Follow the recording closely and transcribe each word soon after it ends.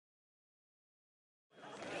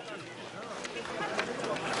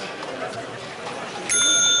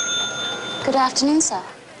Good afternoon, sir.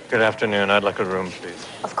 Good afternoon. I'd like a room, please.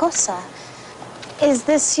 Of course, sir. Is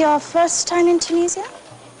this your first time in Tunisia?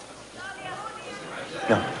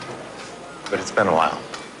 No, but it's been a while.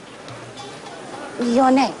 Your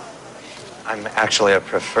name? I'm actually a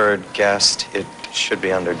preferred guest. It should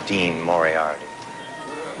be under Dean Moriarty.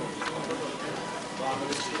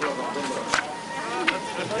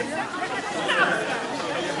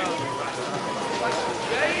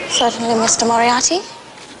 Certainly, Mr. Moriarty.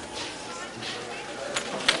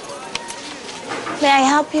 May I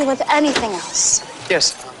help you with anything else?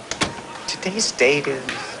 Yes. Today's date is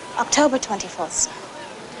October 24th, sir.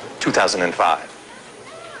 2005.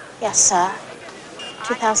 Yes, sir.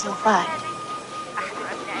 2005.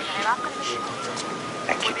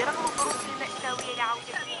 Thank you.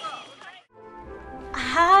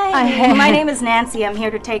 Hi, my name is Nancy. I'm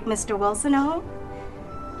here to take Mr. Wilson home.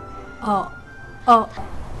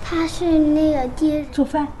 他是那个街做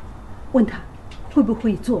饭，问他会不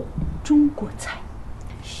会做中国菜。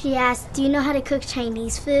She asked, "Do you know how to cook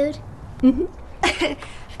Chinese food?"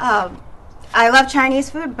 I love Chinese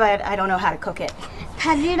food, but I don't know how to cook it.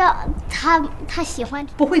 他知道他喜欢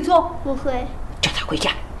不会做，不会。叫他回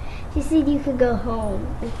家。 She said you could go home.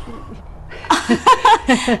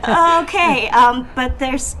 Okay, but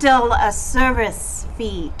there's still a service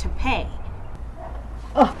fee to pay.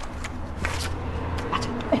 哦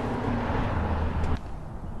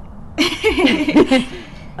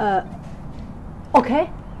，OK。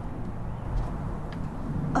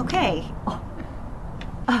 Okay.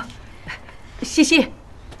 谢谢，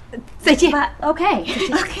再见。 But okay.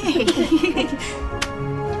 Okay.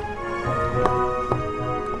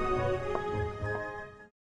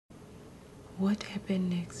 What happened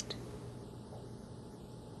next?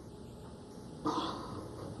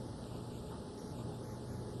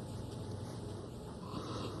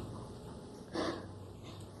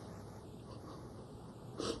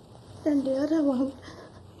 Then the other one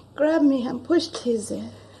grabbed me and pushed his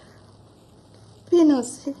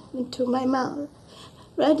penis into my mouth,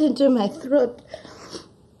 right into my throat.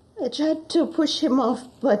 I tried to push him off,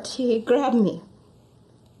 but he grabbed me.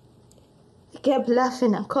 He kept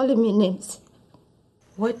laughing and calling me names.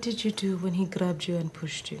 What did you do when he grabbed you and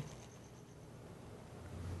pushed you?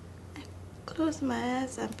 I closed my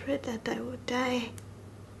eyes and prayed that I would die.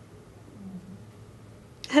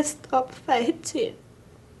 I stopped fighting.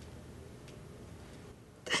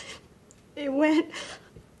 It went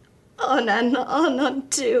on and on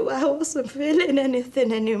until I wasn't feeling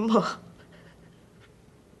anything anymore.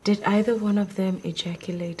 Did either one of them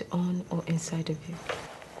ejaculate on or inside of you?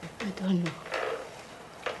 I don't know.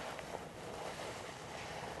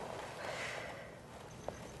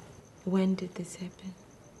 When did this happen?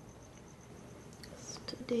 It's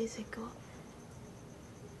 2 days ago.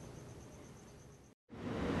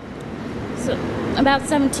 So, about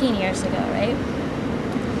 17 years ago, right?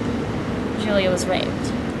 Julia was raped.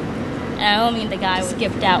 And I don't mean the guy was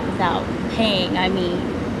skipped out without paying, I mean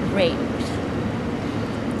raped.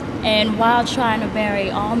 And while trying to bury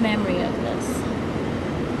all memory of this,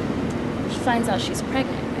 she finds out she's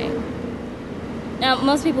pregnant, right? Now,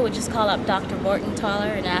 most people would just call up Dr.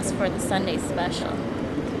 Morgenthaler and ask for the Sunday special.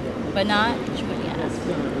 But not Julia.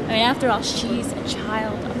 I mean, after all, she's a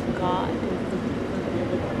child of God.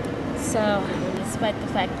 So, despite the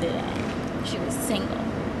fact that she was single,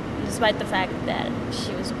 despite the fact that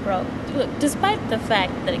she was broke, look, despite the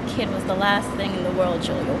fact that a kid was the last thing in the world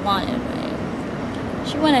Julia wanted, right?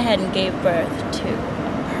 She went ahead and gave birth to a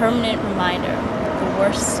permanent reminder of the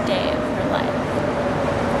worst day of her life.